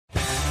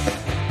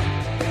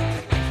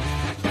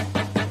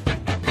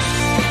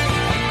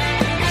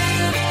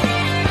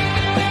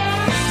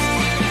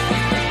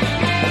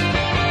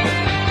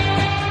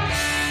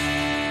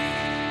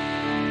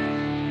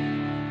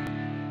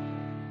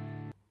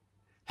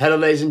Hello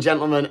ladies and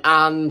gentlemen,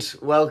 and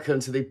welcome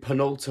to the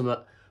penultimate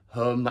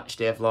home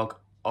matchday vlog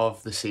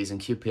of the season.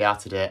 QPR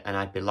today, and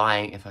I'd be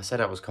lying if I said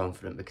I was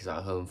confident because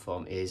our home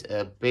form is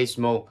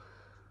abysmal,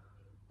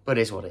 but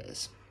it is what it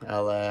is.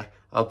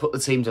 I'll put the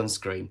teams on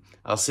screen.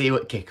 I'll see you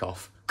at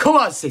kickoff. Come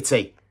on,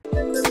 City!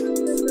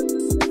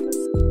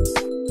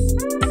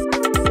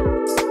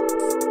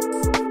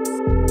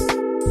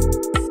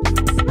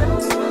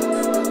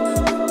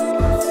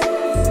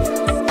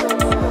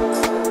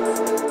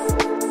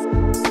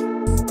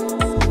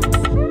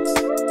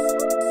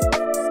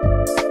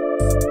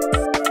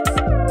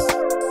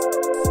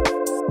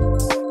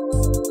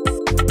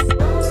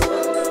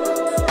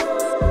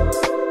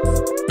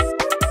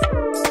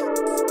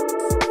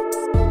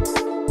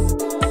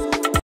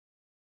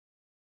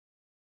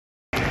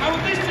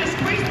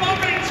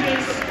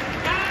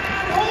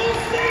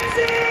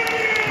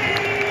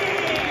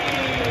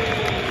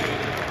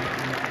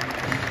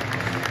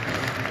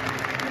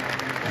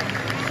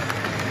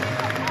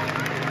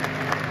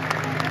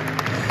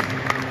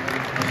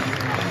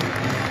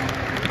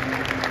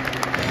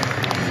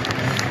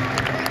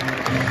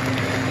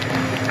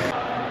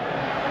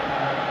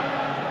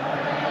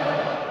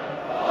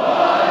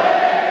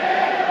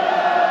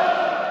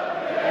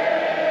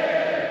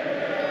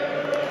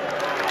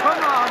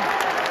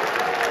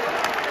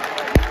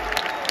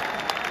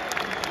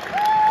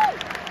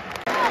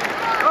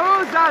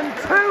 OZAN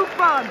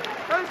TUFAN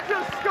has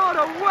just scored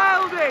a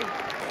worldie,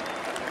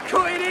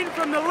 cutting in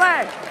from the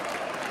left,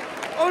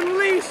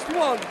 unleashed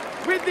one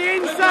with the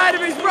inside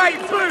of his right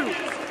boot,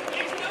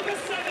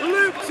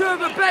 looped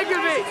over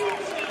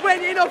Begovic,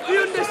 went in off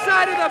the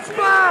underside of the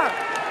bar,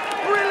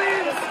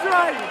 brilliant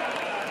strike.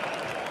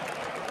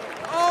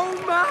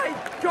 Oh my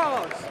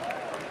God,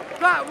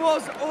 that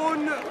was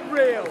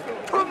unreal,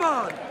 come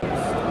on.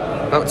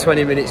 About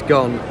 20 minutes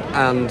gone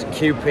and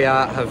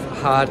QPR have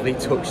hardly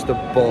touched the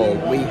ball.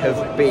 We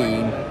have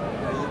been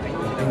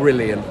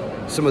brilliant.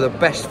 Some of the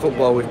best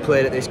football we've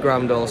played at this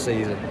ground all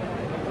season.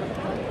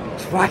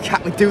 Why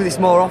can't we do this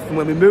more often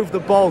when we move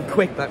the ball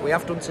quick like we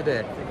have done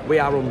today? We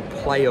are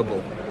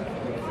unplayable.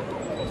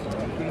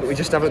 But we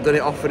just haven't done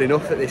it often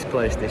enough at this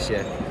place this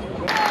year.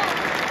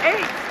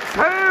 It's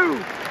 2!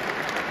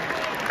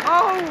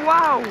 Oh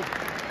wow!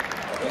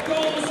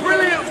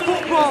 Brilliant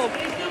football!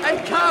 And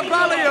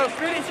Carvalho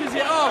finishes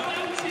it off.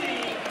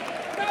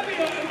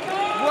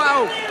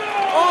 Wow,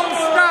 all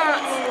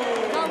starts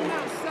down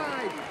that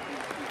side.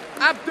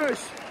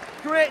 Abdush,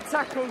 great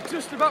tackle,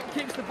 just about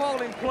keeps the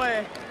ball in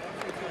play.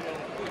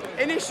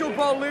 Initial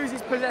ball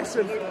loses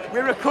possession. We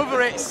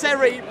recover it.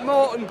 Seri,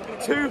 Morton,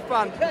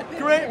 TUFAN.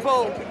 Great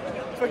ball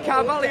for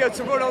Carvalho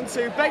to run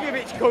onto.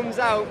 Begovic comes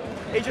out.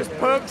 He just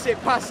pokes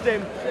it past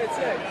him.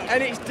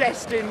 And it's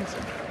destined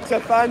to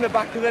find the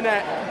back of the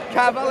net.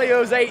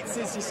 Carvalho's 8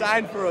 since he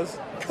signed for us.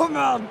 Come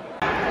on!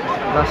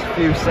 Last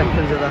few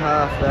seconds of the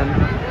half then.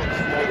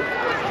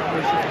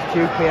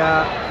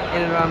 QPR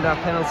in and around our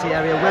penalty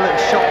area. Willett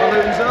shot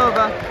balloons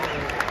over.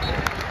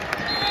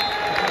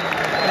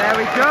 There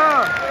we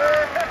go!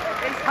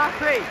 He's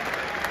happy!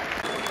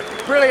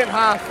 Brilliant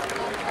half.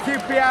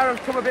 QPR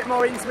have come a bit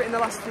more into it in the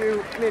last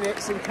few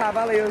minutes and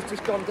Carvalho's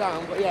just gone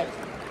down, but yeah,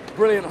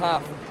 brilliant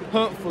half.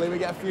 Hopefully we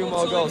get a few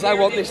more goals. I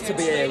want this to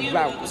be a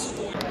rout.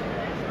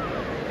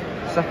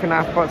 Second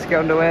half about to get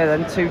underway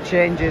then. 2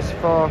 changes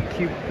for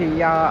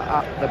QPR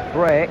at the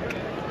break.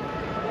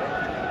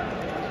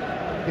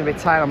 Going to be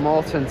Tyler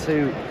Morton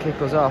to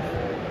kick us off.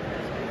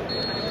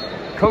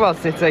 Come on,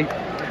 City. 3-0!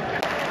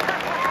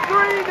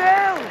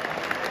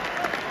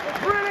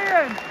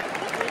 Brilliant!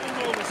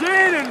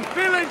 Jaden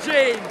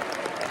Philogene!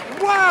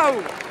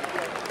 Wow!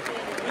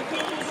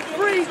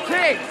 Free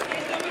kick!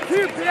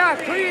 QPR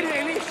cleared it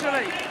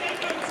initially.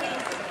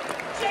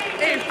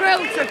 It fell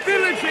to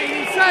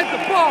Philogene inside the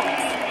box.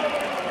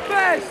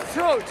 First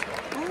touch,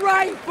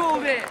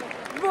 rifled it,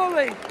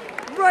 volley,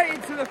 right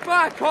into the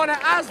far corner.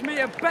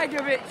 Asmir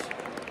Begovic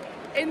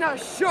in that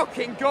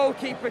shocking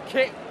goalkeeper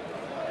kick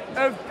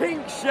of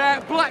pink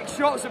shirt, black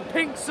shorts and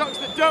pink socks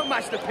that don't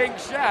match the pink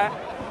shirt.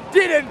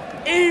 Didn't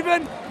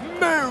even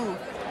move.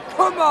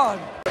 Come on.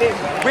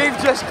 We've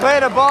just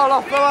cleared a ball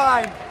off the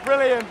line.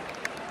 Brilliant.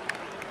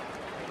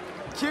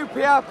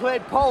 QPR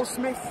played Paul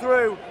Smith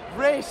through,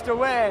 raced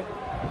away,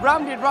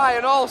 rammed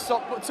Ryan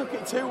Allsop but took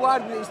it too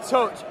wide with his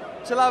touch.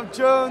 She'll have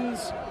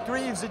Jones,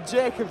 Greaves and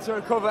Jacob to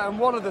recover, and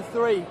one of the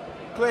 3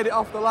 cleared it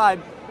off the line.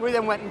 We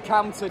then went and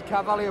countered.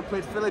 Carvalho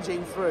played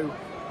Philogene through.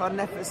 Had an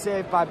effort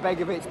saved by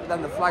Begovic, but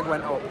then the flag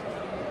went up.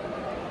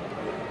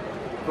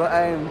 But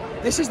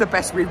this is the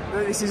best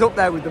this is up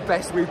there with the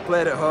best we've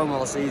played at home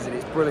all season.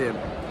 It's brilliant.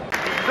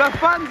 The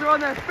fans are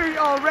on their feet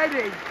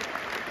already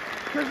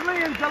because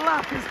Liam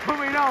Delap is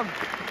coming on.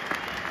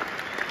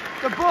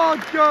 The board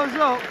goes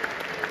up.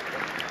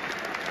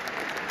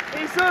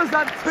 It's us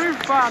that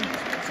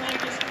TUFAN.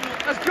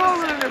 A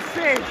goal and an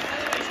assist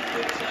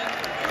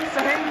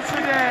for him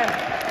today.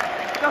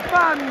 The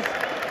fans,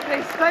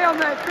 they stay on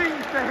their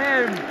feet for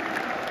him.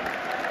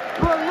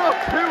 But look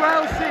who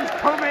else is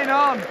coming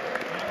on.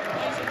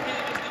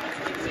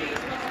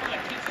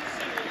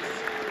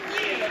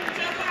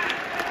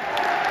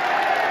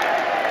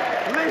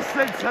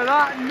 Listen to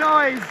that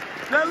noise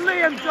that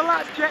Liam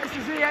Delap gets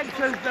as he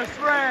enters the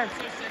fray.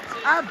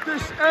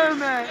 Abdush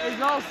Erme is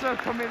also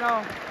coming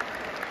off.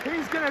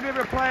 He's going to be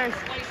replaced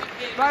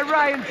by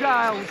Ryan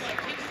Giles.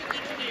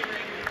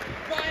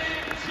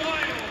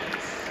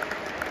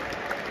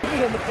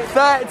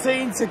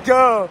 13 to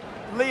go.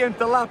 Liam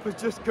Delap has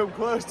just come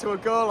close to a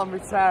goal on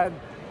return.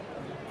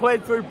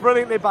 Played through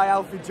brilliantly by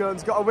Alfie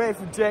Jones, got away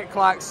from Jake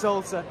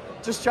Clark-Salter.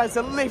 Just tried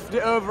to lift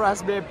it over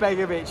Asmir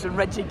Begovic and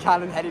Reggie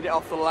Cannon headed it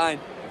off the line.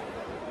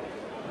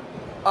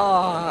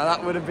 Oh,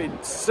 that would have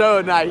been so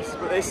nice,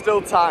 but there's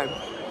still time.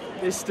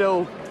 There's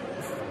still,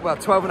 well,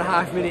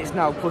 12.5 minutes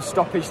now plus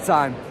stoppage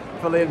time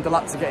for Liam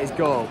Delap to get his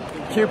goal.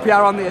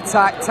 QPR on the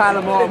attack,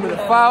 Tyler Morton with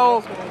a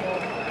foul.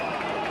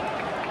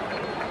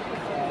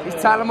 Is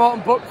Tyler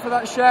Morton booked for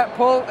that shirt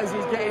pull as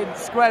he's getting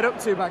squared up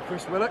to by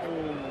Chris Willock?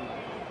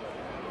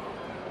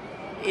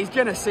 He's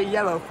going to see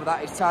yellow for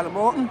that, is Tyler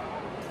Morton.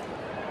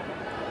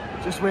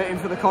 Just waiting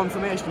for the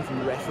confirmation from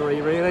the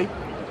referee, really.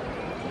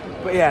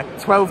 But yeah,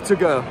 12 to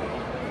go.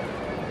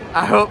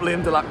 I hope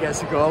Liam Delap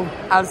gets a goal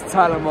as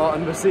Tyler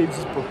Morton receives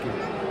his booking.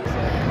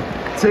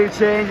 2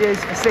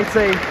 changes for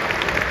City.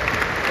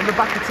 On the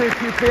back of 2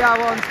 QPR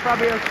ones,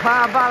 Fabio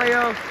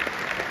Carvalho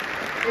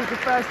is the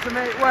first to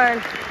make way.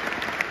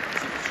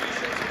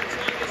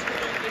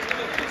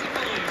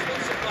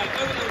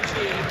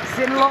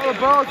 Seen a lot of the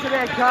ball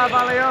today,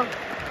 Carvalho.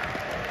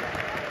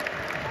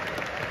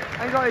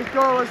 And got his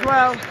goal as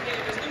well.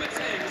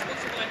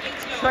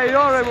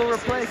 Traore will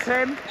replace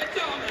him.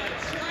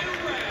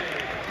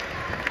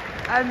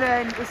 And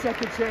then the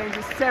second change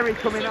is Terry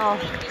coming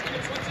off.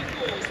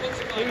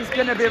 He's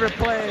going to be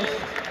replaced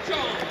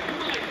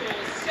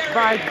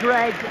by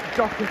Greg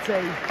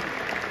Doherty.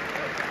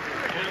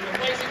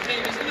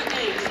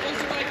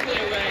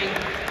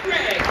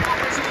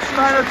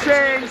 Final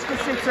change for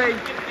City.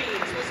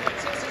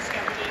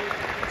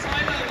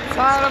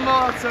 Tyler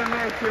Morton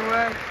making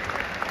way.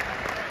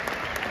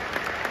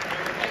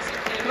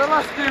 For the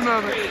last few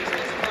moments,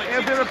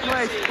 he'll be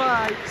replaced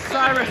by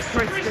Cyrus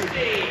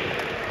Christie.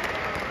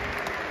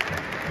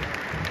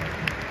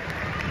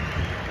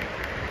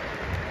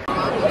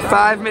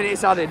 Five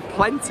minutes added,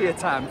 plenty of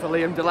time for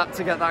Liam Delap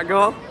to get that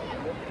goal.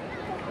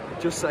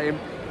 Just saying.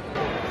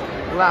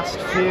 Last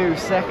few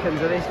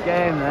seconds of this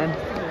game then.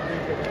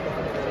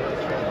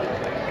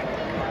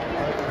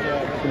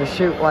 Gonna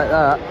shoot like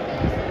that.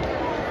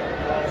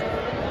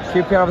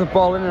 QPR have the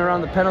ball in and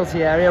around the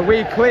penalty area.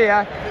 We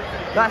clear.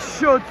 That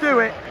should do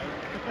it.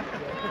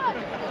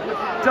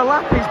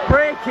 Delap is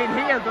breaking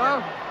here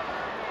though.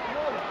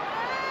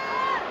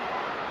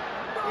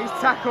 He's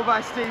tackled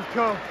by Steve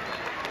Coe.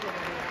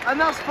 And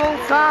that's full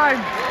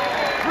time.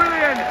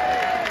 Brilliant.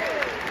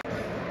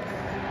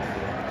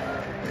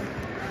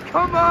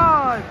 Come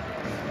on.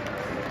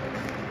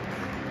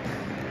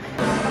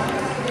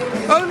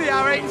 Only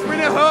our 8th win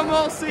at home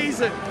all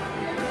season.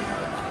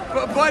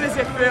 But boy does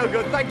it feel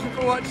good. Thank you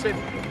for watching.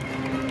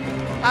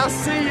 I'll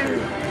see you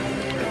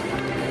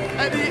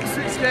at the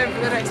Ipswich game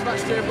for the next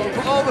Matchday vlog.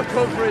 For all the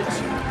coverage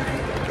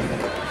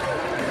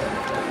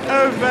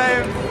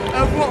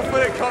of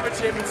Watford and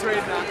Coventry in between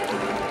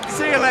that.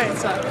 See you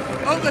later.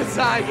 Up the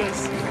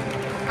Tigers.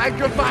 And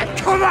goodbye.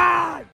 Come on!